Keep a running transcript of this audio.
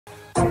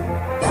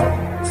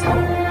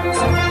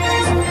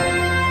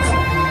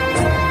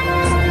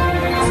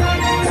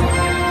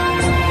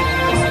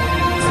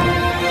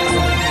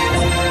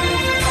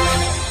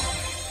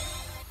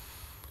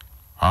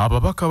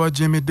Ababaka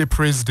Bagyemedde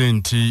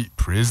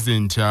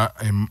President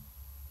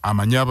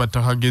amanyi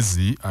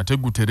abatakagezi ate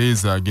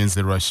Guterres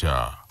agenze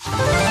Russia.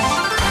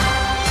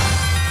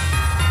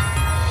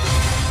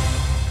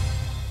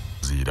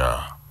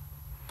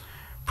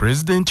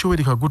 President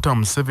Yoweri Kaguta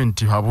Museven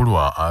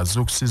habulwa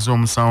azukusiza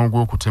omusango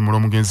gw'okutemula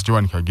omugenzi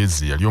Joan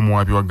Kagezi yali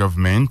omuwaabi wa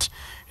government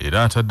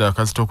era atadde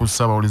akazito ku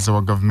ssaabawolereza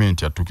wa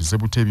government atukize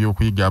buteebi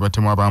okuyiga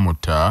abatemu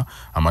abamutta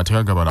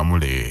amateeka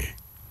gabalamule.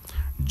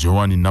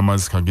 Joan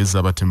Namazi Kagezi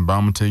abatemu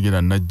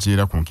bamuteegera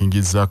najjeera ku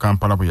nkingi za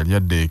Kampala bwe yali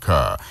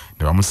addeeka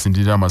ne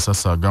bamusindira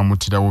amasasi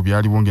agamuttirawo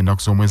byaliwo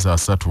ng'ennaku z'omwezi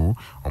 3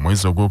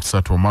 omwezi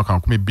ogwokusatu omwaka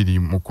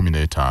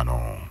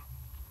 2015.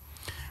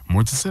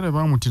 Mu kiseera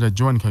bamuttira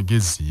Joan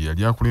Kagezi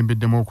yali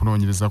akulembeddemu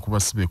okunoonyereza ku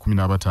basibe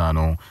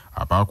 15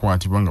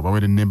 abaakwatibwa nga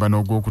bawera ennemba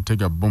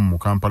n'ogw'okutega bbomu mu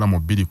Kampala mu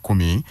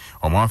 2010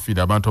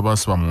 omwafiira abantu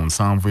abaasibwa mu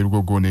 7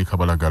 erugogo ne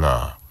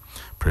Kabalagala.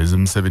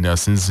 President Museven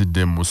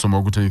asinzidde mu musomo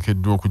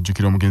ogutegekeddwa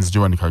okujjukira omugenzi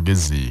Joan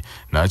Kagezi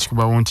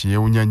n'akikubawo nti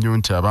yeewunya nnyo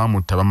nti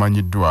abamutta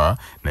bamanyiddwa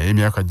naye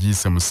emyaka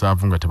giyise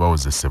 7 nga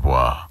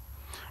tebawozesebwa.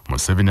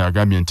 Museven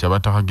agambye nti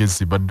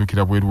abatakagezi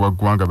baddukira bweru wa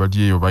ggwanga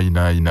bali eyo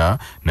bayinaayina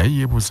naye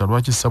yeebuuza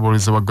lwaki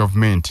ssaabawolereza wa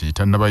gavumenti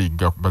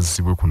tannabayigga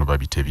bazzibwe kuno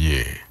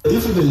babitebye.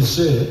 If they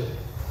say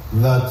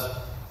that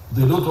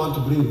they don't want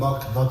to bring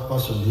back that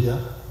person here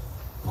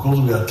because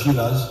we are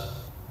killers,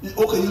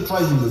 okay, you try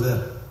him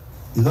there.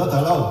 Is that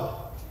allowed?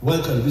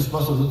 Why can this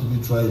person not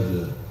be tried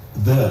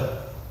there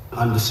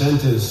and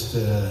sentenced,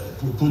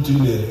 put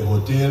in a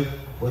hotel,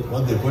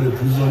 what they call a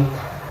prison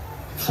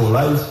for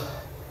life?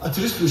 At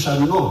least we shall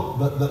know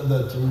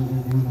that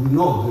we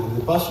know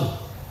the person.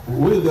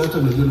 Why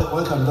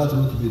can that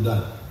not be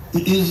done?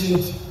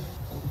 Isn't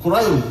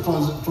crime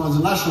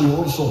transnational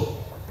also?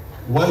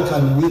 Why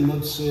can we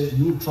not say,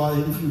 you try,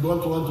 if you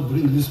don't want to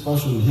bring this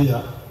person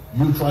here,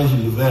 you try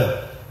him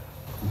there?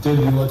 Tell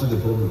me what is the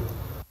problem.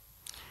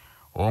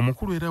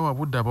 Omukulu era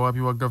wabudde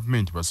abawaabi wa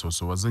gavumenti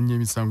basooso wazannya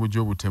emisango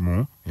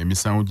gy'obutemu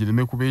emisango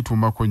gireme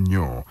kubeetuumako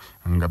nnyo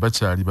nga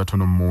bakyali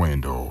batono mu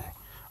muwendo.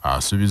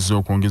 Asuubizza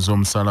okwongeza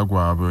omusaala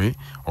gwabwe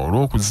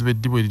olw'okuziba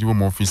eddibu eririwo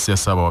mu ofiisi ya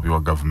ssaabawaabi wa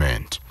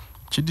gavumenti.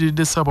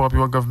 Kiddiridde ssaabawaabi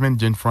wa gavumenti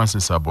Jane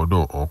Francis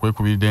Abodo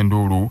okwekubirira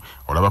enduulu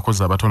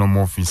olw'abakozi abatono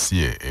mu ofiisi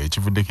ye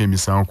ekivuddeko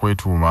emisango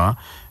kwetuuma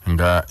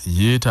nga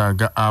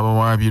yeetaaga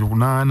abawaabi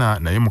 8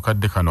 naye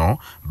mukadde kano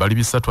bali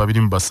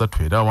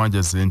 323 era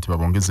awanjaze nti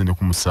babongeze ne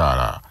ku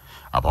musaala.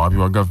 Abawaabi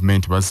wa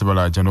gavumenti bazze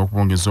balaaja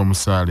n'okubongeza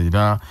omusaala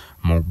era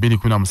mu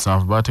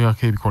 2017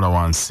 baateekako ebikola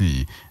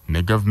wansi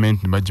ne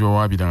gavumenti ne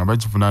bagibawaabira nga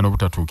bagivunaana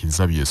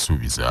obutatuukiriza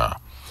byesuubiza.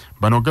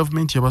 Bano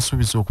gavumenti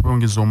yabasuubiza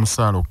okubongeza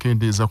omusaala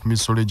okukendeeza ku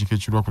misolo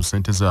egikekirwa ku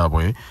ssente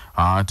zaabwe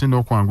ate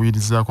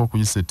n'okwanguyirizaako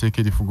okuyisa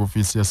etteeka erifuga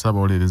ofiisi ya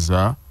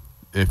ssaabawolereza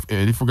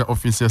erifuga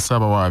ofiisi ya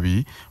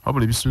ssaabawaabi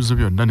wabula ebisuubizo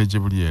byonna ne gye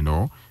buli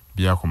eno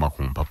byakoma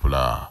ku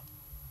mpapula.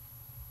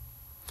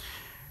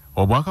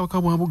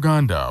 Obwakabaka bwa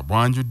Buganda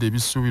bwanjudde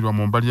ebisuubirwa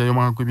mu mbalira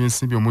y'omwaka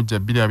gw'ebyensimbi omujja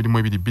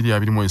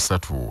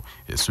 2022-2023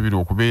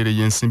 esuubirwa okubeera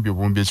ey'ensimbi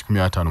obuwumbi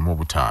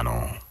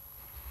 155.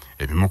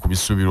 Ebimu ku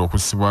bisuubirwa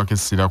okussibwako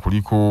essira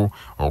kuliko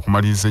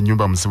okumaliriza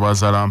ennyumba mu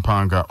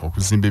Zibwazaalampanga,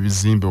 okuzimba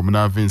ebizimbe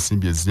omunaava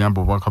ensimbi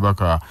eziyamba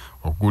Obwakabaka,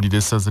 okugulira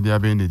essaza lya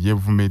Beene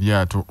ery'Evuma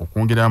eryato,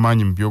 okwongera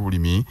amaanyi mu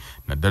byobulimi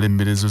naddala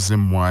emmerezo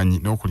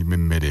z'emmwanyi n'okulima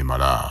emmere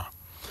emala.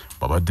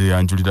 Babadde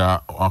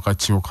yanjulira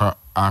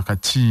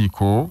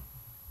akakiiko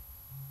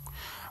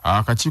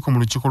mu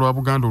lukiiko lwa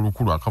Buganda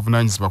olukulu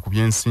akavunaanyizibwa ku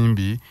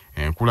by'ensimbi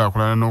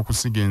enkulaakulana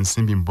n'okusiga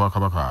ensimbi mu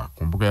Bwakabaka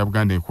ku mbuga ya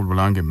Buganda ekulu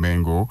Bulange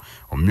Mengo.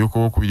 Omumyuka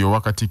owokubiri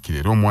owa Katikkiro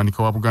era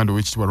omuwanika wa Buganda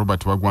ow'ekitiibwa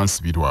Robert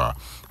Wagwansibirwa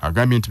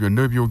agambye nti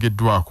byonna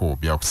ebyogeddwako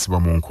byakusibwa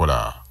mu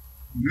nkola.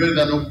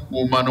 Ngenda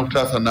n'okukuuma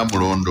n'okutaasa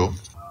Namulondo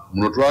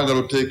muno twagala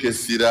oteeka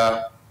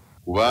essira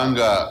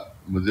kubanga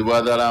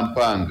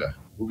Muzibwazaalampanga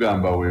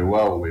tugamba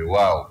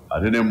weewaawo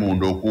ate ne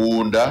munda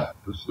okuwunda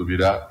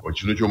tusuubira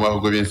ekinu ky'omwaka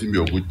gw'ebyensimbi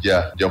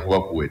ogujja kuba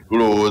kuwe.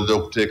 Tulowooza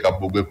okuteeka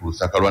bbugwe ku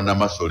lusaka lwa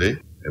Namasole,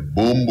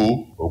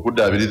 ebbumbu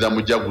okuddaabiriza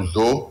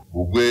mujaguzo,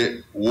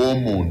 bbugwe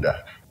w'omunda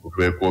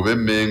kutwekooba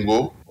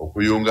Emmengo,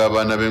 okuyunga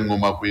abaana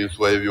b'engoma ku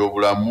nswa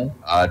y'ebyobulamu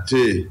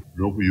ate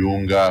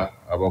n'okuyunga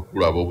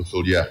abakulu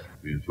ab'obusolya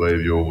ku nswa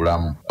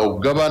y'ebyobulamu.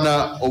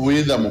 Okugabana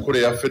obuyinza mu nkola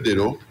ya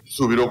federo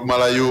tusuubira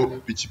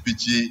okumalayo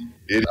pikipiki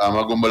eri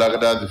amagombola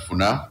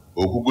agatazifuna,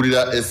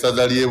 okugulira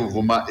essaza ly'e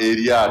Buvuma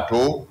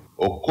eryato,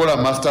 okukola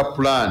master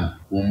plan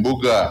ku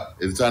mbuga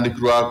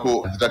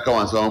ezitandikirwako ezitaka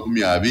wansi wa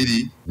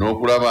 20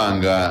 n'okulaba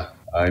nga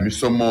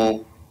emisomo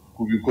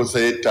ku bikosa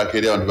y'ettaka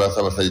eri abantu ba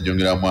Ssaabasajja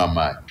gyongeramu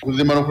amaanyi.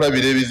 Okuzimba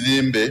n'okulabira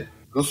ebizimbe,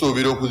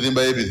 tusuubira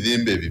okuzimbayo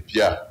ebizimbe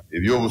ebipya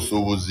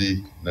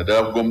eby'obusuubuzi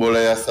naddala ku ggombolola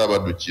ya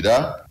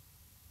Ssaabaddukira.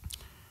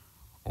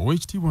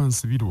 Oweekitiibwa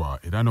Nsibirwa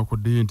era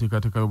n'okoddeyo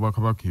enteekateeka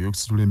y'Obwakabaka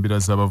ey'okusitula embeera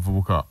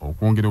z'abavubuka,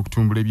 okwongera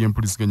okutumbula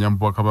eby'empuliziganya mu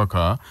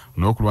Bwakabaka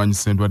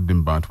n'okulwanyisa endwadde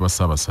mu bantu ba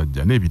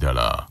Ssaabasajja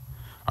n'ebirala.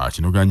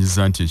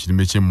 akinoganyiza nti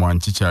ekirime ky'emmwanyi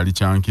kikyali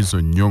kya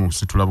nkizo nnyo mu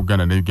kusitula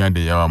Buganda ne Uganda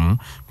eyawamu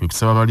kwe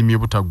kusaba abalimi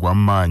obutaggwa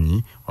mu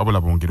maanyi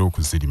wabula bongere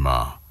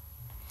okuzirima.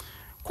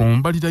 Ku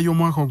mbalira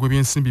y'omwaka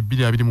gw'ebyensimbi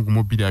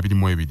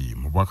 2021-2022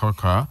 mu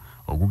Bwakabaka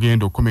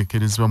ogugenda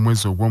okukomekerezebwa mu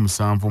mwezi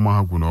ogw'omusanvu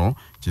omwaka guno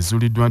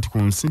kizuuliddwa nti ku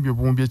nsimbi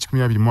obuwumbi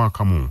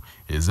 121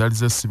 ezaali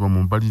zassibwa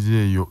mu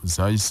mbalirira eyo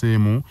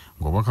zaayiseemu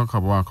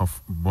ng'Obwakabaka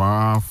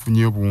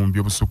bwafunye obuwumbi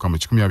obusukka mu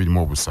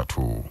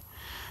 123.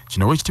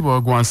 Kino w'ekitiibwa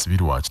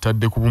Wagwansibirwa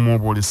kitadde ku bumu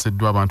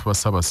obwoleseddwa abantu ba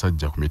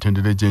Ssaabasajja ku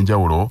mitendera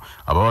egy'enjawulo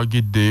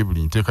abawagidde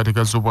buli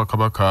nteekateeka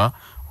z'Obwakabaka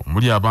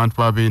omuli abantu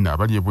b'abeena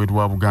abali ebweru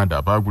wa Buganda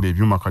abaagula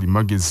ebyuma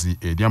kalimagezi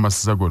eri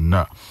amasaza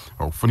gonna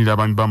okufunira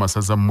abami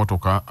b'amasaza mu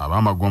mmotoka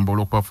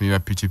ab'amagombola okubafunira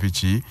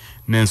pikipiki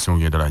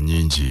n'ensonga endala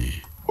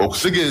nnyingi.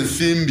 Okusiga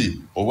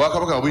ensimbi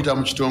Obwakabaka buyita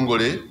mu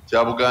kitongole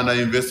kya Buganda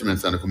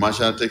Investments and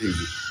Commercial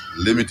Techniques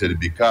Limited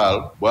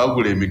BICAL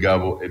bwagula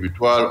emigabo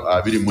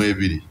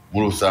 22,000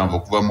 mu Lusanvu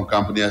okuva mu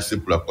kampuni ya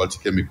Simpler Quality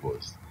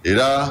Chemicals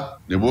era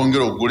ne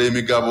bongera okugula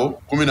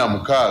emigabo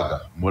 16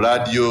 mu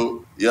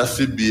laadiyo ya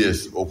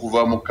CBS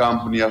okuva mu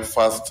kampuni ya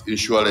First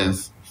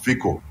Insurance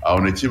FICO. Awo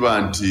ne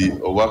kiba nti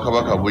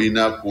Obwakabaka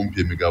bulina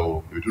kumpi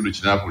emigabo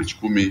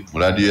 410 mu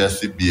laadiyo ya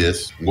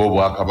CBS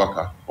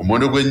ng'Obwakabaka.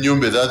 Omuwendo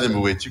gw'ennyumba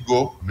ezaazimbibwa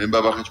ekigo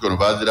memba b'akakiiko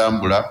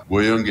bazirambula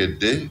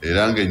gweyongedde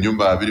era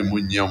ng'ennyumba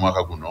 24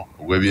 omwaka guno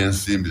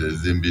ogw'ebyensimbi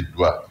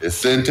zezimbiddwa.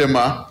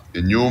 Essentema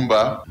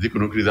ennyumba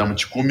zikunukiriza mu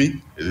 10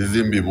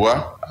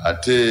 ezizimbibwa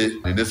ate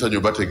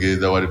n'essanyu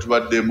bategeeza wali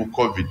tubadde mu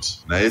COVID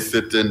naye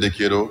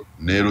Ssettendekero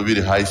ne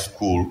Lubiri High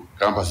School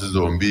kampasi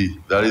zombi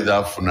zaali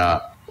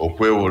zaafuna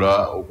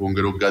okwewola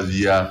okwongera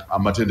okugaziya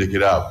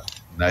amatendekero ago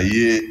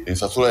naye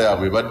ensasula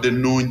yaabwe ebadde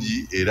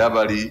nnungi era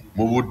bali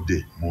mu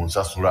budde mu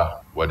nsasula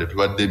wadde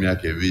tubadde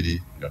emyaka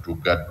 2 nga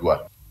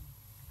tuggaddwa.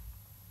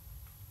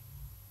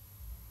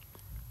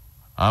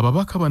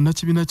 Ababaka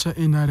bannakibiina kya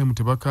NRM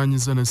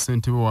tebakkaanyiza ne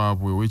ssentebe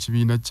waabwe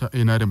w'ekibiina kya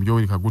NRM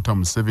Yoweri Kaguta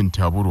Museveni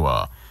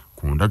abulwa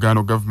ku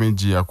ndagaano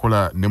gavumenti gye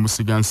yakola ne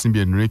musigansimbi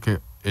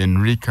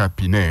Enrica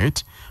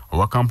Pinet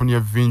owa kampuni ya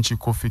Vinci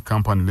Coffee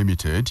Company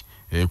Limited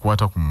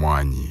ekwata ku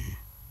mmwanyi.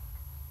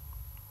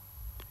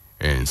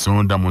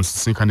 Ensonda mu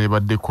nsisinkano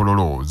ebadde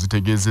Kololo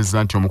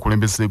zitegeezezza nti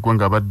omukulembeze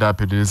gw'eggwanga abadde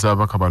aperereza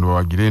ababaka bano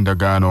bawagire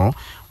endagaano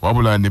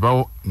wabula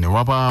ne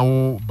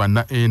wabaawo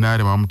banna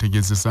NRM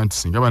bamutegeezezza nti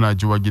singa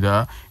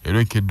banaagiwagira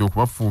erekedde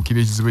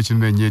okubafuukira ekizibu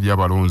ekinene ennyo eri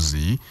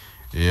abalonzi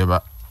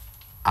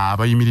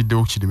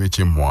abayimiriddewo ku kirime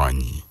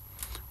ky'emmwanyi.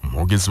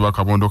 Omwogezi wa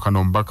kabondo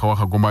kano omubaka wa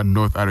Kagoma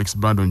North Alex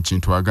Brandon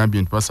Kintu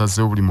agambye nti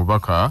basazeewo buli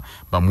mubaka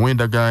bamuwe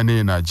endagaano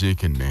eno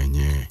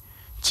agyekenneenye.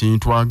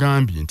 Kintu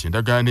agambye nti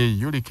endagaano eyo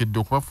yolekedde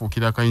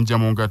okubafuukira akayinja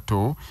mu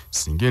ngatto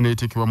singa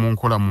eneeteekebwa mu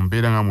nkola mu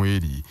mbeera nga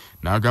mweri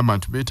n'agamba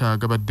nti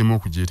beetaaga baddemu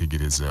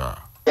okugyetegereza.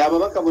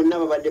 Ababaka bonna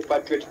babadde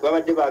patriotic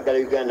babadde baagala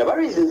Uganda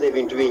balwizinze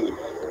ebintu bingi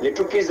ne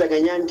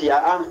tukkirizaganya nti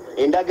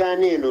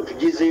endagaano eno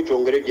tugize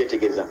twongere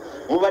gyetegereza.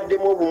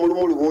 Mubaddemu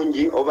obumulumulu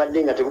bungi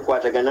obadde nga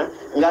tebukwatagana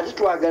ng'ate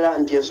twagala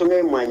nti ensonga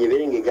y'emmwanyi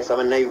ebeere ng'egasa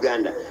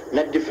bannayuganda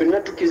nadde ffenna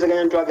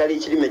tukkirizaganya twagala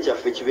ekirime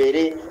kyaffe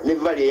kibeere ne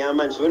value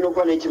ey'amaanyi sobola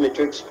n'okuba n'ekirime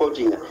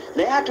tu-exportinga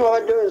naye ate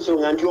wabaddewo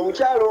ensonga nti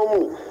omukyalo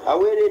omu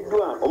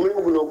aweereddwa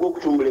omulimu guno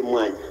ogw'okutumbula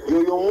emmwanyi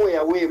y'oyo omu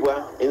eyaweebwa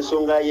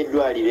ensonga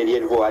y'eddwaliro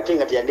eryeriwo ate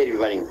nga teyadde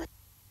rivaling.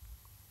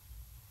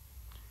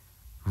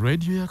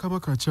 Radio ya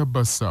Kabaka kya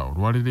Bassa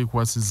olwaleero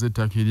ekwasizza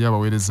ettaka eri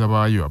abaweereza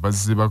baayo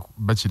abazze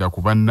bakira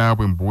ku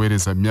bannaabwe mu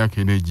buweereza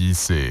myaka ena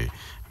egiyise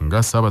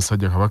nga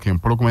Ssaabasajja Kabaka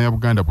empologoma ya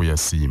Buganda bwe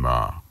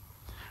yasiima.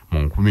 Mu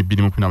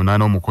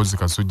 2018 omukozi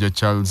Kasujja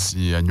Charles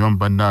yanywa mu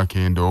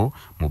bannaakendo,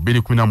 mu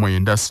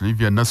 2019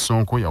 Sylvia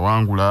Nassonko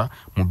yawangula,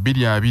 mu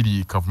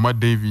 2020 Kavuma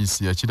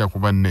Davis yakira ku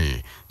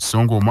banne,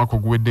 so nga omwaka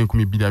oguwedde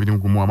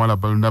 2021 Amala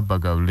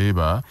Barnaba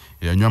Leba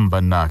yanywa mu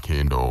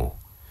bannaakendo.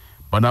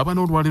 Bano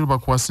abana olwaleero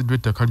bakwasiddwa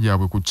ettaka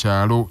lyabwe ku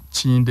kyalo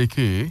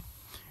Kindeke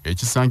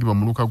ekisangibwa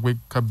mu luka gw'e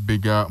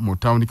Kabbega mu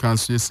Town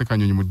Council y'e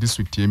Ssekanyonyi mu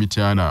disitulikiti y'e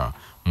Mityana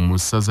mu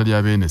ssaza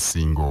lya Beene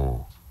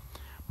Ssingo.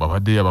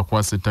 Babadde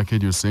abakwasa ettaka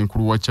eryo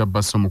Ssenkulu wa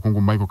Kyabassa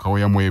omukungu Michael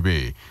Kaweya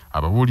Mwebe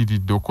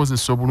ababuuliridde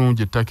okukozesa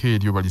obulungi ettaka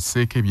eryo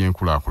baliseeko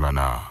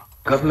ebyenkulaakulana.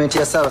 Gavumenti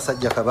ya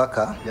Ssaabasajja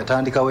Kabaka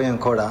yatandikawo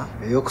enkola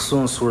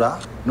ey'okusunsula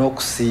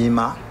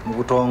n'okusiima mu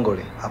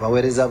butongole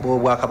abaweereza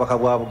b'Obwakabaka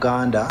bwa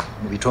Buganda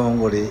mu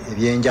bitongole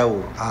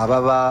ebyenjawulo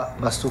ababa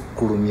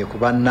basukkulumye ku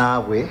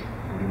bannaabwe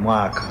buli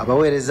mwaka.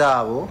 Abaweereza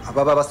abo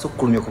ababa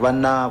basukkulumye ku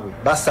bannaabwe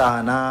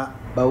basaana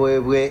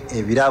baweebwe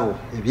ebirabo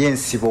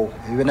ebyensibo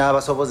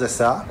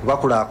ebinaabasobozesa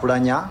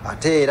kubakulaakulanya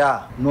ate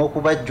era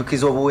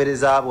n'okubajjukiza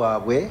obuweereza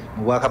bwabwe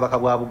mu Bwakabaka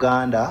bwa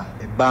Buganda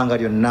ebbanga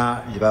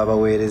lyonna lye baba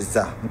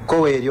baweereza. Mu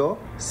kkowa eryo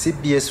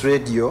CBS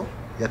Radio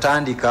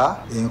yatandika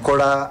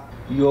enkola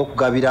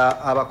y'okugabira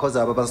abakozi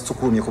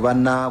ababasukkulumye ku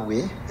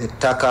bannaabwe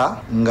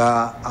ettaka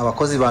nga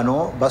abakozi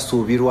bano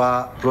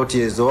basuubirwa ploti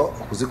ezo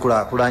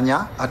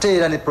okuzikulaakulanya ate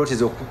era ne ploti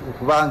ezo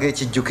okubanga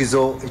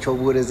ekijjukizo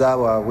eky'obuweereza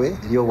bwabwe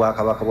eri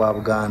Obwakabaka bwa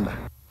Buganda.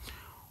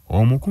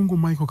 Omukungu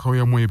Michael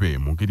Kaweya Mwebe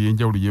mu ngeri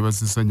y'enjawulo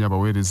yeebazizza nnyo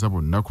abaweereza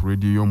bonna ku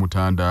rediyo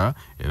y'omutanda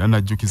era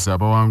n'ajjukiza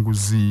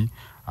abawanguzi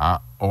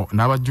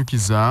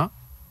n'abajjukiza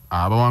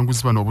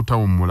abawanguzi bano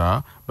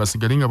obutawummula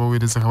basigale nga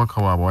baweereza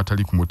kabaka waabwe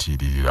watali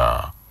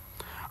kumutiiririra.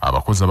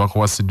 Abakozi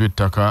abakowasiddwa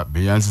ettaka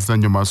beeyanziza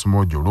nnyo maaso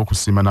mojo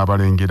olw'okusiima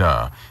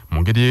n'abalengera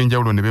mu ngeri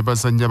y'enjawulo ne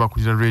beebaza nnyo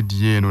abakulira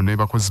leediyo eno ne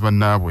bakozi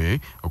bannaabwe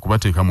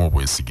okubateekamu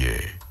obwesige.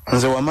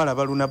 Nze wamala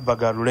baluna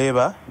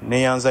bagaluleeba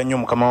neyanza nnyo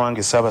mukama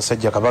wange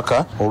Ssaabasajja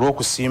Kabaka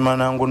olw'okusiima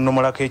nangu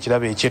nnomolako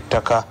ekirabo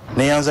eky'ettaka.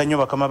 Neyanza nnyo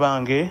bakama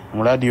bange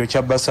mu laadiyo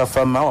Kyabasa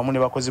Fama wamu ne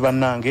bakozi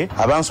bannange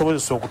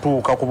abansobozesa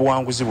okutuuka ku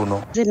buwanguzi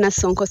buno. Nze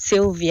Nasonko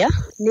Sylvia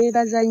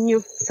neebaza nnyo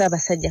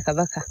Ssaabasajja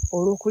Kabaka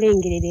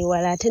olw'okulengerera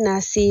ewala ate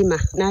n'asiima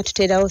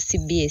n'atuteerawo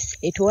CBS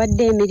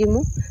etuwadde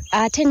emirimu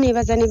ate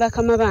neebaza ne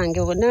bakama bange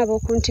bonna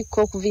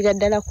ab'okuntikko okuviira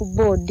ddala ku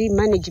boodi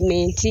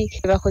management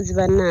bakozi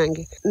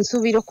bannange.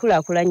 Nsuubira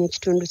okukulaakulanya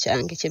ekitundu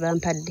kyange kye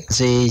bampadde.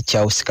 Nze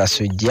Charles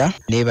Kasujja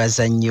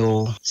neebaza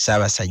nnyo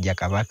Ssaabasajja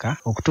Kabaka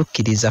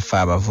okutukkiriza ffe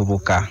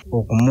abavubuka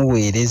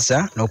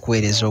okumuweereza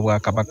n'okuweereza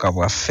obwakabaka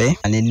bwaffe.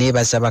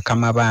 Neebaza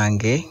bakama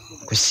bange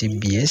ku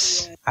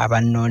CBS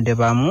abannonde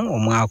bamu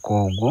omwaka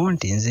ogwo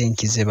nti nze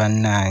nkize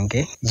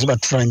bannange. Zuba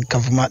Frank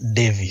Kavuma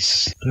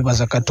Davis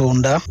neebaza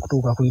Katonda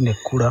kutuuka kulina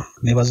ekkula.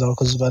 Neebaza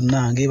abakozi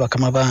bannange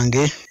bakama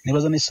bange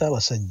neebaza ne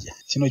Ssaabasajja.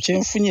 Kino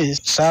kyenfunye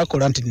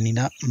saakola nti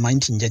nina manyi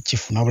nti nja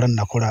kifuna wabula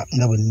nakola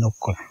nga bwe nina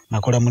okukola.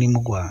 Nakola mulimu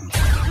gwange.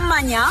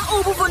 Manya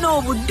obuvuna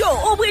obuddo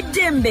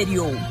obw'eddembe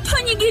lyo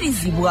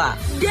tonyigirizibwa.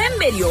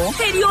 Ddembe lyo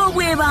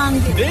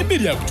ery'obwebange. Ddembe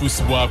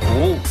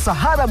lyakutuusibwako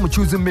Sahara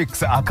Muchuzi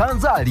Mix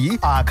akanzaali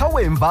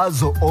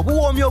akawembaazo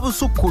obuwoomi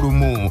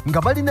obusukkulumu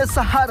nga balina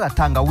Sahara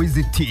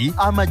tangawizi tea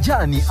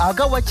amajaani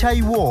agawa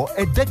chaiwo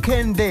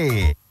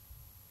eddekende.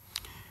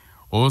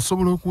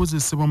 Osobola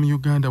okuwozesebwa mu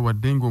Uganda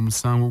wadde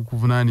ng'omusango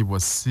okuvunaanibwa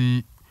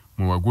si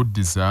mu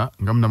baguddiza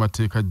nga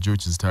munnamateeka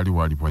George zitali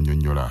waali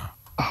bwannyonnyola.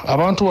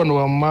 Abantu wano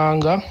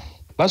wammanga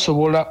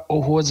basobola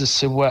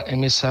okuwozesebwa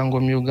emisango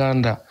mu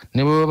Uganda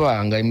ne bwe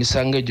baba nga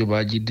emisango egyo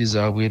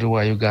bagiddiza wabweru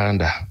wa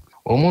Uganda.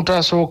 Omuntu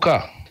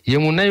asooka ye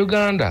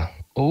Munnayuganda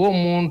oba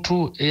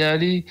omuntu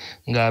eyali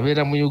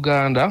ng'abeera mu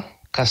Uganda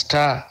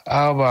kasita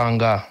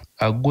abanga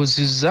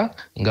aguzizza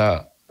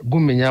nga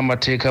gumenya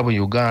amateeka mu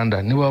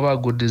Uganda ne bwaba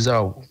aguddiza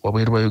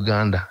wabweru wa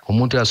Uganda.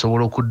 Omuntu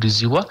asobola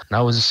okuddizibwa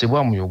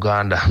n'awozesebwa mu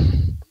Uganda.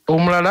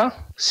 Omulala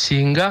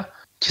singa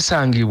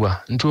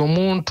kisangibwa nti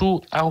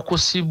omuntu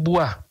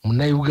akukusibwa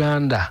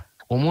Munnayuganda,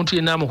 omuntu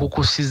yenna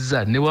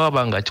amukukusizza ne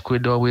bwaba nga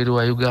akikwedde wabweru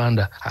wa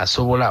Uganda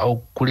asobola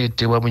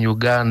okuleetebwa mu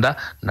Uganda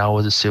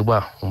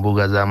n'awozesebwa mu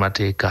mbuga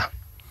z'amateeka.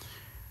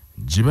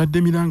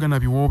 Gibadde Miranga na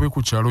Biwoobe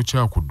ku kyalo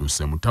kya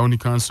Kudduse mu tawuni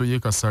kanso y'e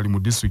Kasaali mu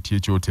disitulikiti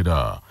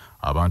y'Ekyotera.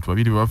 Abantu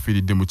babiri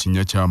bafiiridde mu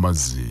kinnya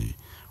ky'amazzi.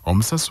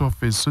 Omusasi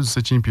waffe Ssozi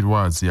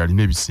Ssekimpirwazi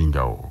alina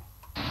ebisingawo.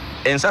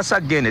 Ensasa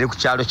gene eri ku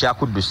kyalo kya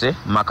Kudduse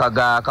maka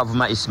ga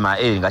Kavuma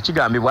Ismail nga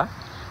kigambibwa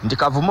nti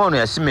Kavuma ono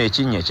yasima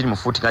ekinnya ekiri mu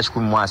fuuti nga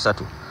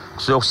 13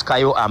 kusobola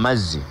okusikayo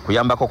amazzi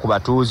kuyambako ku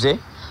batuuze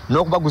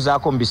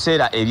n'okubaguzaako mu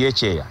biseera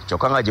ebyekyeya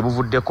kyokka nga gye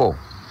buvuddeko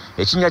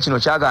ekinnya kino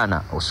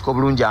kyagaana okusika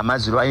obulungi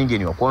amazzi lwa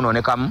yingini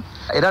okwonoonekamu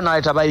era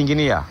n'aleeta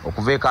bayinginiya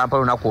okuva e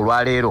Kampala olunaku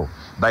olwaleero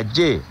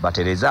bajje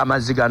batereze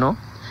amazzi gano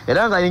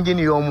era nga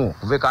yingini y'omu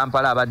kuva e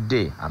Kampala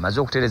abadde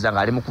amaze okutereza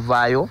ng'ali mu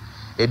kuvaayo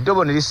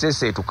eddobo ne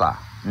liseeseetuka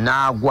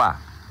n'agwa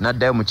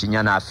n'addayo mu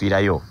kinnya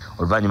n'afiirayo.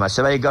 Oluvannyuma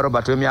Ssebayiga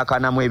Robert w'emyaka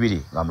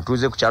 42 nga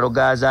mutuuze ku kyalo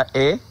Gaza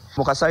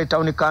mu Kasaali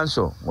Town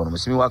Council ng'ono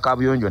musimi wa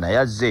Kabuyonjo naye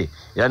azze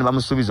era ne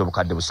bamusuubiza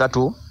obukadde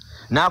 3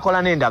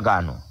 n'akola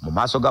n'endagaano mu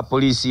maaso ga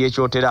poliisi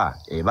y'Ekyotera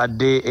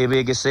ebadde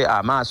ebeegese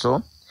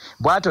amaaso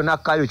bw'atyo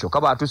n'akkayo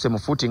kyokka bw'atuuse mu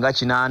fuuti nga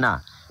 8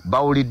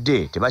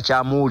 bawulidde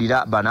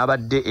tebakyamuwulira bano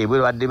abadde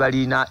ebweru badde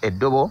baliina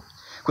eddobo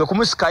kwe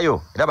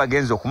kumusikayo era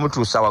bagenze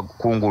okumutuusa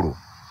kungulu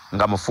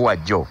nga mufuwa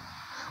jjo.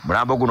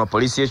 Mulambo guno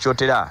poliisi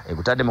y'Ekyotera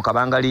egutadde mu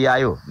kabangali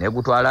yaayo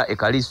n'egutwala e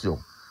Kaliso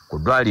ku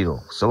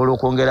ddwaliro kusobola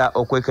okwongera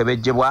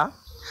okwekebejjebwa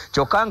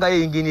kyokka nga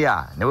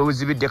yinginiya ne bwe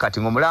buzibidde kati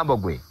ng'omulambo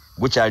gwe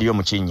gukyaliyo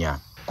mu kinnya.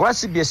 Kwa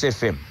CBS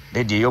FM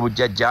leediyo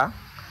ey'obujjajja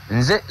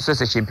nze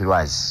Sose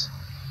Kimpirwazi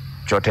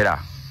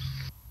Kyotera.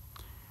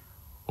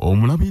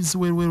 Omulabizi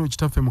w'Erwero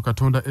kitaffe mu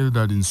Katonda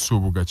Eldad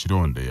Nsubuga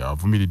Kironde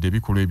avumiridde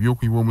ebikolwa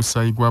eby'okuyiwa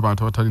omusaayi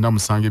gw'abantu abatalina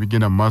musango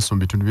ebigenda mu maaso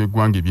mu bitundu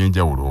by'eggwanga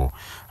eby'enjawulo.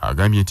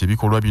 Agambye nti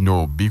ebikolwa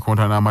bino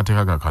bikontana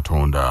n'amateeka ga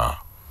Katonda.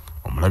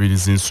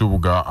 Omulabirizi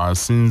Nsubuga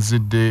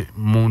asinzidde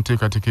mu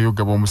nteekateeka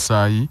ey'okugaba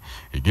omusaayi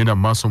egenda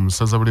mu maaso mu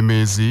ssaza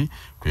Bulemeezi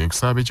kwe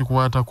kusaba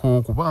ekikwatako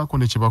okubaako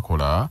ne kye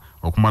bakola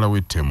okumalawo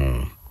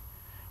ettemu.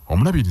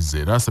 Omulabirizi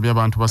era asabye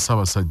abantu ba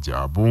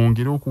Ssaabasajja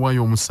bongere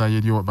okuwaayo omusaayi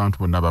eri abantu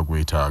bonna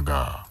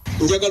bagwetaaga.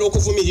 Njagala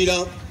okuvumirira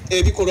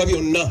ebikolwa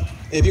byonna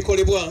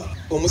ebikolebwa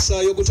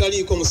omusaayi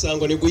ogutaliiko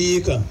musango ne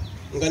guyiika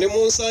nga ne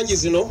mu nsangi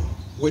zino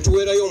we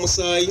tuweerayo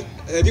omusaayi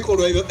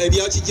ebikolwa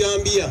ebya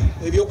kijambiya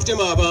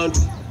eby'okutema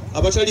abantu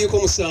abataliiko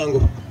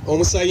musango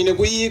omusaayi ne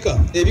guyiika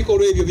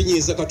ebikolwa ebyo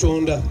binyiiza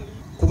Katonda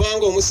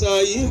kubanga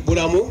omusaayi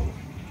bulamu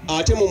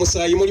ate mu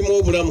musaayi mulimu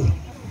obulamu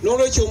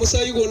n'olwekyo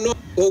omusaayi gwonna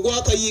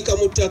ogwakayiika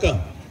mu ttaka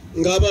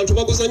ng'abantu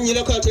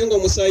baguzannyirako ate nga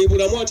omusaayi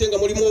bulamu ate nga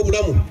mulimu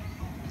obulamu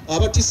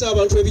abatisa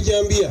abantu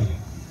ebijambiya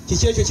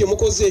kiki ekyo kye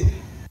mukoze.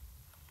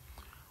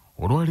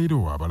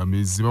 Olwaleero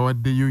abalamizi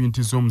bawaddeyo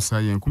yuniti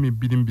z'omusaayi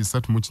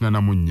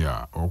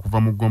 2384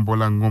 okuva mu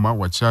ggombola Ngoma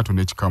wa Kyato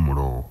ne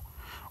Kikamulo.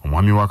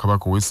 Omwami wa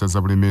Kabaka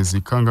w'essaza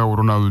Bulemeezi Kangaawo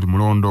Ronald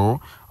Mulondo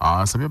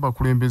asabye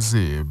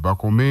abakulembeze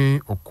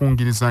bakome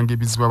okukungirizanga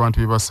ebizibu abantu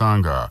bye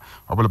basanga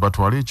wabula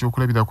batwale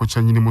ekyokulabirako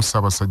kya nnyinimu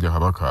Ssaabasajja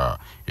Kabaka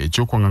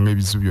ekyokwanganga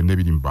ebizibu byonna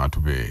ebiri mu bantu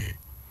be.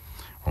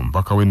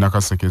 Omubaka w'e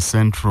Nakaseke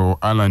Central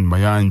Alan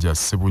Mayanja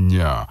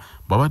Sebunya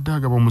babadde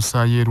agaba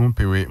omusaayi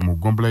erumpewe mu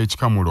ggombola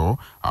y'Ekikamulo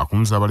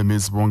akunze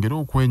abalemeezi bongere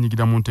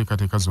okwenyigira mu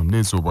nteekateeka zonna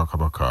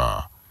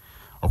ez'Obwakabaka.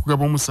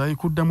 Okugaba omusaayi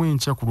kuddamu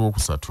enkya ku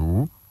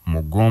Lwokusatu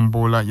mu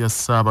ggombola ya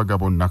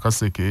Ssaabagabo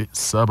Nakaseke,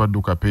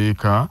 Ssaabadduka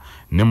Peeka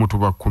ne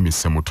Mutuba 10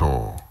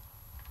 Ssemuto.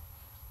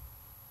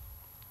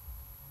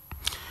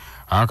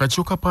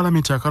 Akakiiko ka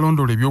Paalamenti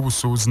akalondoola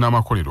ebyobusuubuzi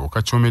n'amakolero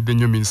kakyomedde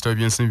nnyo Minisita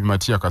w'Ebyensimbi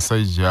Matiya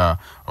Kasaija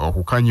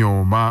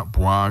okukanyooma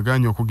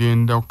bw'aganya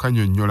okugenda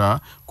okukanyonnyola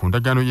ku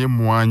ndagaano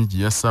y'emmwanyi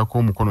gye yassaako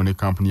omukono ne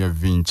kampuni ya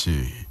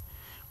Vinci.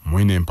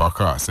 Mwine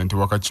Mpaka ssente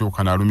w'akakiiko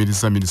kano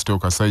alumiriza Minisita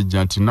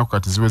Kasaija nti nnaku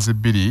kati ziweze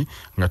 2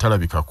 nga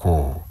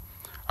talabikako.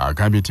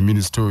 Agambye nti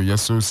Minisita oyo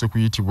yasoose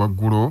kuyitibwa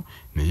ggulo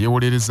ne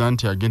yeewolereza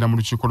nti agenda mu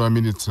lukiiko lwa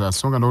Minisita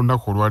so nga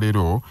n'olunaku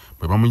olwaleero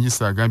bwe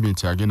bamuyisa agambye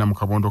nti agenda mu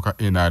kabondo ka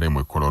NRM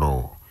e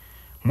Kololo.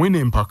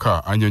 Mwine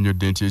Mpaka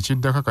annyonnyodde nti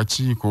ekiddako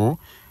akakiiko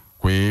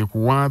kwe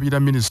kuwaabira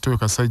Minisita oyo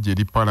Kasajja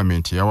eri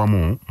Paalamenti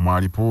eyawamu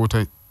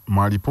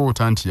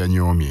mwalipoota nti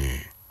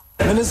yanyoomye.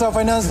 Minister of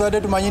Finance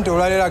twadde tumanyi nti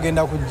olwaleero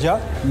agenda kujja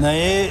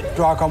naye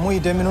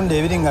twakamuyita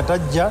emirundi 2 nga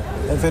tajja.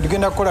 Ffe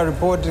tugenda kukola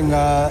report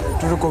nga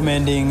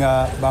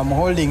turecommendinga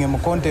bamuholding mu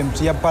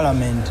contempt ya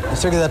Parliament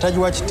ekitegeeza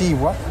tagiwa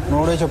kitiibwa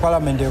n'olwekyo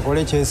Parliament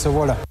ekole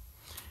ekyesobola.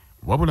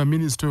 Wabula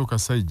Minisita oyo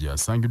Kasajja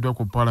asangiddwa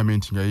ku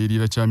Paalamenti nga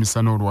yeeriira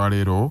kyamisana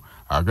olwaleero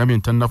agambye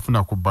nti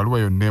tannafuna ku bbaluwa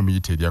yonna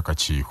emuyita eri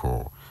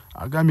akakiiko.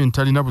 Agambye nti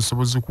talina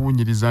busobozi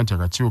kuwunyiriza nti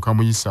akakiiko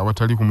kamuyisa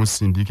awatali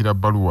kumusindiikira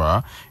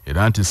bbaluwa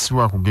era nti si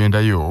wa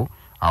kugendayo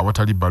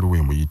awatali bbaluwa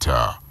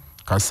emuyita.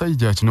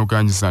 Kasajja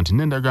akinogaanyiza nti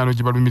n'endagaano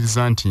gye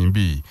balumiriza nti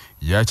mbi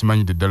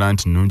yakimanyidde ddala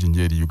nti nnungi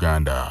nnyo eri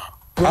Uganda.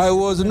 I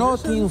was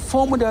not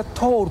informed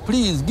at all.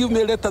 Please give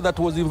me a letter that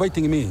was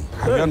inviting me.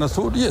 Have you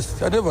understood?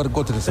 Yes, I never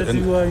got this. That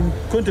you are in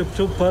contempt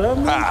of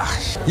Parliament?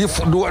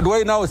 Do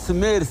I now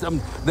smell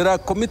some? There are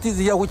committees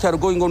here which are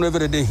going on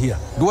every day here.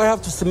 Do I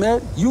have to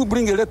smell? You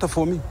bring a letter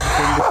for me.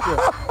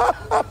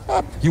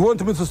 You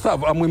want me to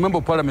serve? I'm a member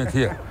of Parliament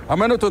here.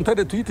 Am I not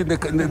entitled to eat in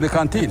the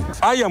canteen?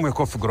 I am a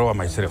coffee grower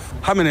myself.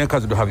 How many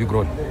acres have you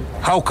grown?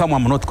 How come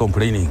I'm not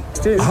complaining?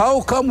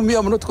 How come me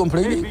I'm not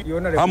complaining?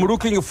 I'm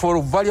looking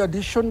for value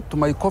addition to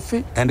my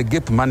coffee and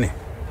get money.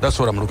 That's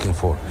what I'm looking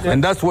for.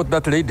 And that's what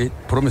that lady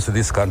promised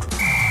this country.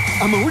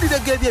 Amawulire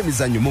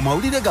g'ebyemizannyo mu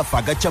mawulire gaffe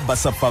agakya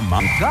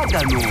Basafama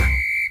gaagano.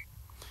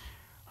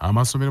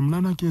 Amasomero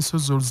 8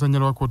 g'ensozi oluzannya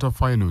lwa quarter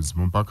finals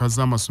mu mpaka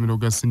z'amasomero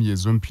ga senior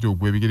ez'omupiira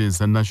ogw'ebigere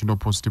eza National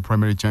Post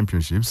Primary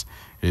Championships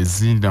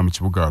ezindira mu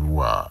kibuga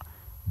Arua.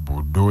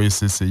 Buddo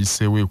SS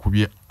eyiseewo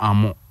ekubye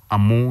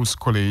Amos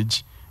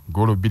College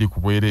golo 2 ku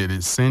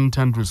bwereere. St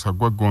Andrews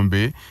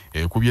Kagwagombe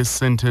ekubye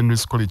St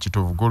Andrews College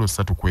Kitovu golo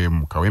 3 ku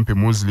 1. Kawempe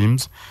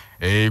Muslims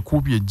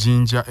ekubye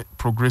Jinja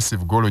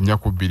Progressive golo 4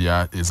 ku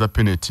 2 eza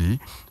penalty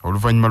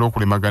oluvannyuma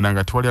lw'okulemagana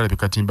nga tewali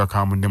alabika katimba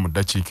ka munne mu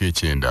ddakiika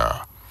 9.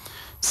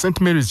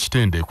 St Mary's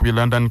Kitende ekubye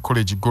London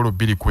College golo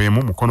 2 ku 1.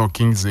 Mukono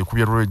Kings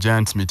ekubye Royal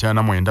Giants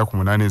 9 ku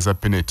 8 eza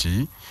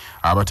penalty.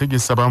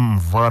 Abategesa ba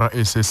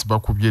Mvara SS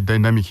bakubye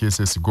Dynamic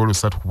SS golo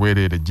 3 ku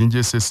bwereere.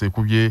 Jinja SS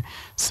ekubye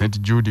St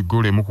Jude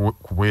golo 1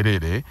 ku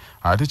bwereere.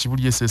 Ate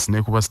Kibuli SS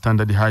nekuba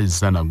Standard High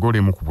Zana golo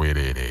 1 ku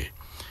bwereere.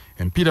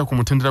 Empiira ku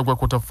mutendera gwa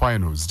quarter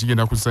finals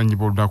gigenda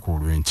kuzannyibwa olunaku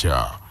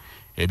olw'enkya.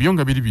 Ebyo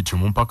nga biri bityo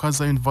mu mpaka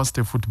za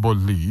University Football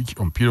League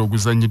omupiira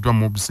oguzannyiddwa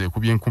Mobuse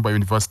ekubye Nkumba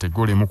University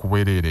golo 1 ku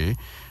bwereere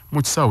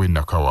mu kisaawe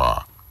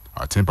Nakawa.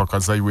 Ate empaka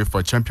za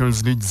UEFA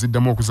Champions League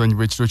ziddamu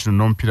okuzannyibwa ekiro kino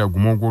n'omupiira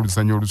gumu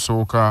ogw'oluzannyo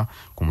olusooka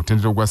ku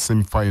mutendera gwa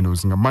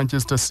semi-finals nga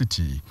Manchester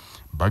City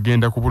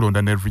bagenda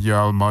kubulonda ne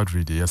Real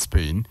Madrid eya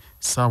Spain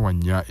ssaawa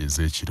 4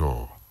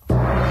 ez'ekiro.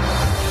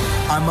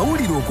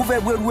 Amawulire okuva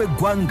ebweru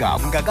w'eggwanga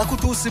nga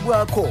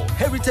gakutuusibwako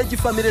Heritage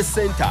Family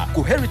Center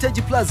ku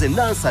Heritage Plaza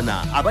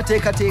Nansana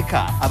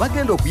abateekateeka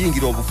abagenda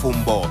okuyingira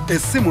obufumbo.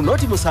 Essimu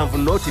noti 7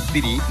 noti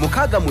 2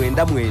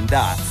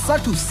 699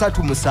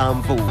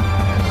 337.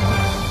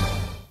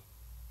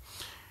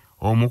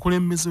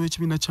 Omukulembeze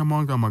w'ekibiina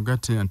ky'amawanga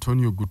amagatte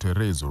Antonio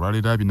Guterres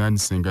olwaleero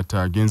abinaanise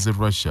engatta agenze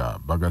Russia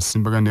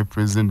bagasimbagana ne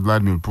President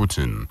Vladimir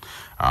Putin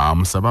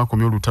amusaba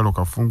akomye olutalo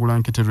kafungula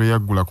nkete lwe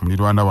yaggula ku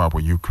muliraanwa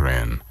waabwe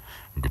Ukraine.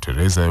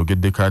 Guterres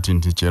ayogedde kati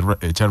nti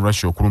ekya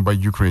Russia okulumba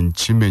Ukraine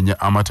kimenya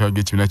amateeka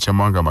g'ekibiina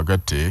ky'amawanga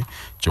amagatte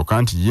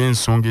kyokka nti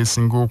y'ensonga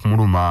esinga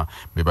okumuluma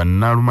be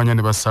bannaalumanya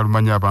ne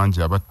bassaalumanya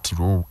abangi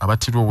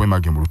abattirwa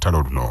obwemage mu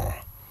lutalo luno.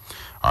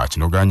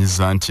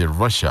 Akinogaanyiza nti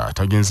Russia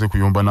tagenze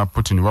kuyomba na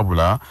Putin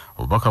wabula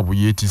obubaka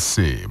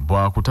buyeetisse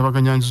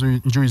bwakutabaganya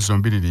njuyi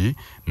zombiriri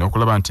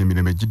n'okulaba nti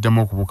emirembe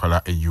giddamu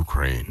okubukala e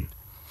Ukraine.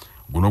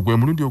 Guno gwe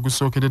mulundi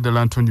ogusookedde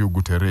ddala Antonio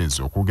Guterres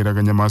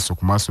okwogeraganya maaso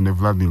ku maaso ne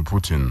Vladimir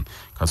Putin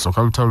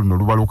kasooka olutalo luno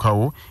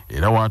lubalukawo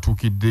era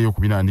waatuukidde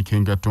okubinaanika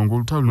engatto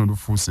ng'olutalo luno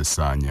lufuuse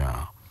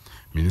essaanya.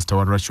 Minisita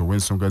wa Russia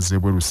w'ensonga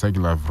z'ebweru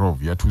Sergei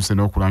Lavrov yatuuse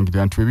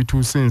n'okulangirira nti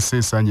ebituuse ensi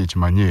esaanye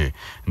ekimanye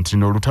nti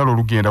n'olutalo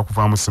lugenda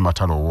kuvaamu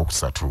ssematalo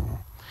owookusatu.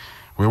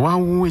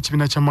 Weewaawo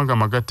ekibiina ky'amawanga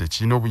amagatte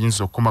kirina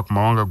obuyinza okukoma ku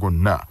mawanga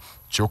gonna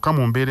kyokka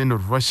mu mbeera eno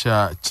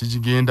Russia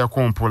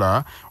kigigendako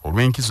mpola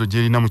olw'enkizo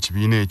gy'erina mu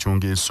kibiina ekyo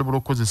ng'esobola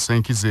okukozesa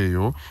enkizo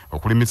eyo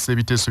okulemesa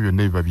ebiteeso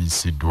byonna ebiba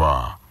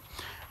biyisiddwa.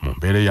 Mu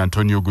mbeera ya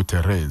Antonio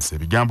Guterres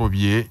ebigambo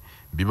bye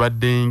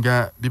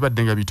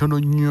bibaddenga bitono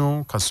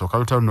nnyo kasooka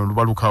lutalo luno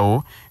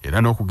lubalukawo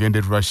era n'okugenda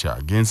e Russia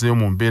agenzeyo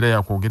mu mbeera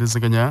ya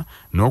kwogerezeganya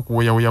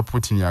n'okuweyaweya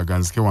Putin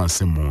aganzike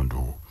wansi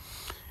emmundu.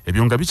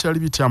 Ebyo nga bikyali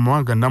bitya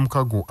amawanga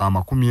namukago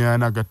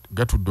 40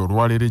 gatudde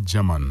olwaleero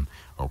German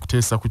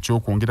okuteesa ku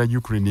ky'okwongera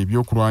Ukraine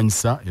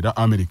ebyokulwanyisa era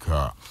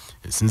America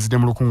esinzidde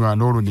mu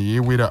lukuŋŋaana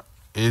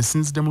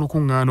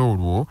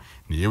olwo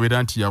ne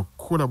yeewera nti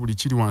yakola buli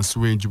kiri wansi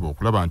w'enjuba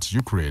okulaba nti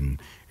Ukraine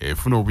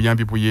efuna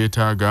obuyambi bwe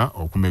yeetaaga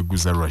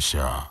okumegguza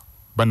Russia.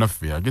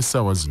 Bannaffe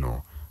ag'essaawa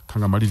zino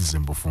kangamalirize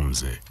mu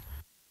bufunze.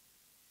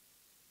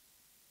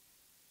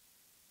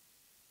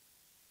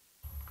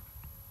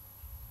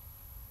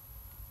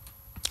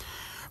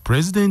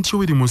 President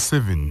Yoweri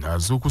Museven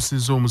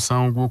azuukusizza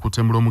omusango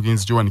gw'okutemula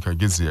omugenzi Joan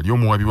Kagezi yali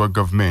omuwabi wa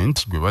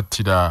gavumenti gwe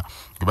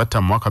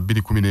batta mu mwaka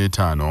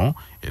 2015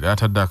 era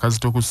atadde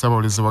akazito ku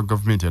ssaabawolereza wa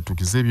gavumenti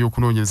atuukize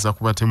ebyokunoonyereza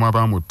ku batemu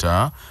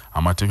abaamutta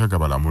amateeka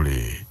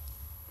gabalamule.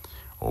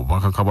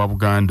 Obubaka bwa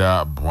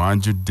Buganda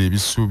bwanjudde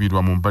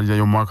ebisuubirwa mu mbalira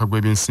y'omwaka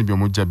gw'ebyensimbi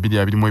omujja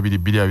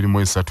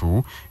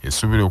 2022-2023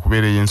 esuubirwa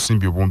okubeera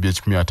ey'ensimbi obuwumbi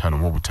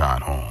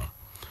 155.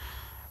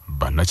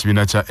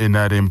 Bannakibiina kya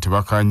NRM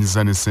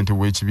tebakanyiza ne ssente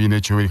w'ekibiina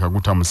ekyo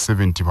Kaguta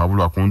Museven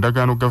pabulwa ku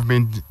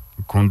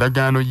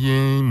ndagaano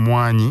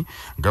y'emmwanyi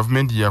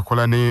gavumenti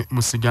yakola ne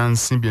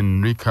musigansimbi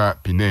Enrica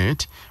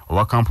Pinet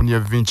owa kampuni ya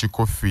Vinci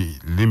Coffee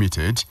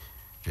Limited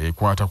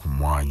ekwata ku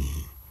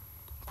mmwanyi.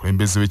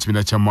 Kulembeze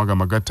w'ekibiina kya mawanga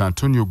amagatte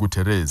Antonio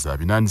Guterres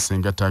abinaanise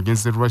engatta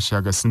agenze Russia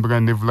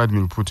agasimbagana ne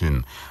Vladimir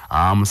Putin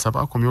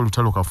amusaba akomye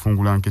olutalo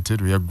kafungula nkete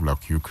lwe yaggula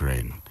ku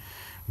Ukraine.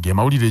 Ge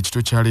mawulire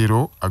ekito kya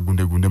leero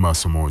agundegunde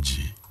maaso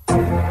moogi.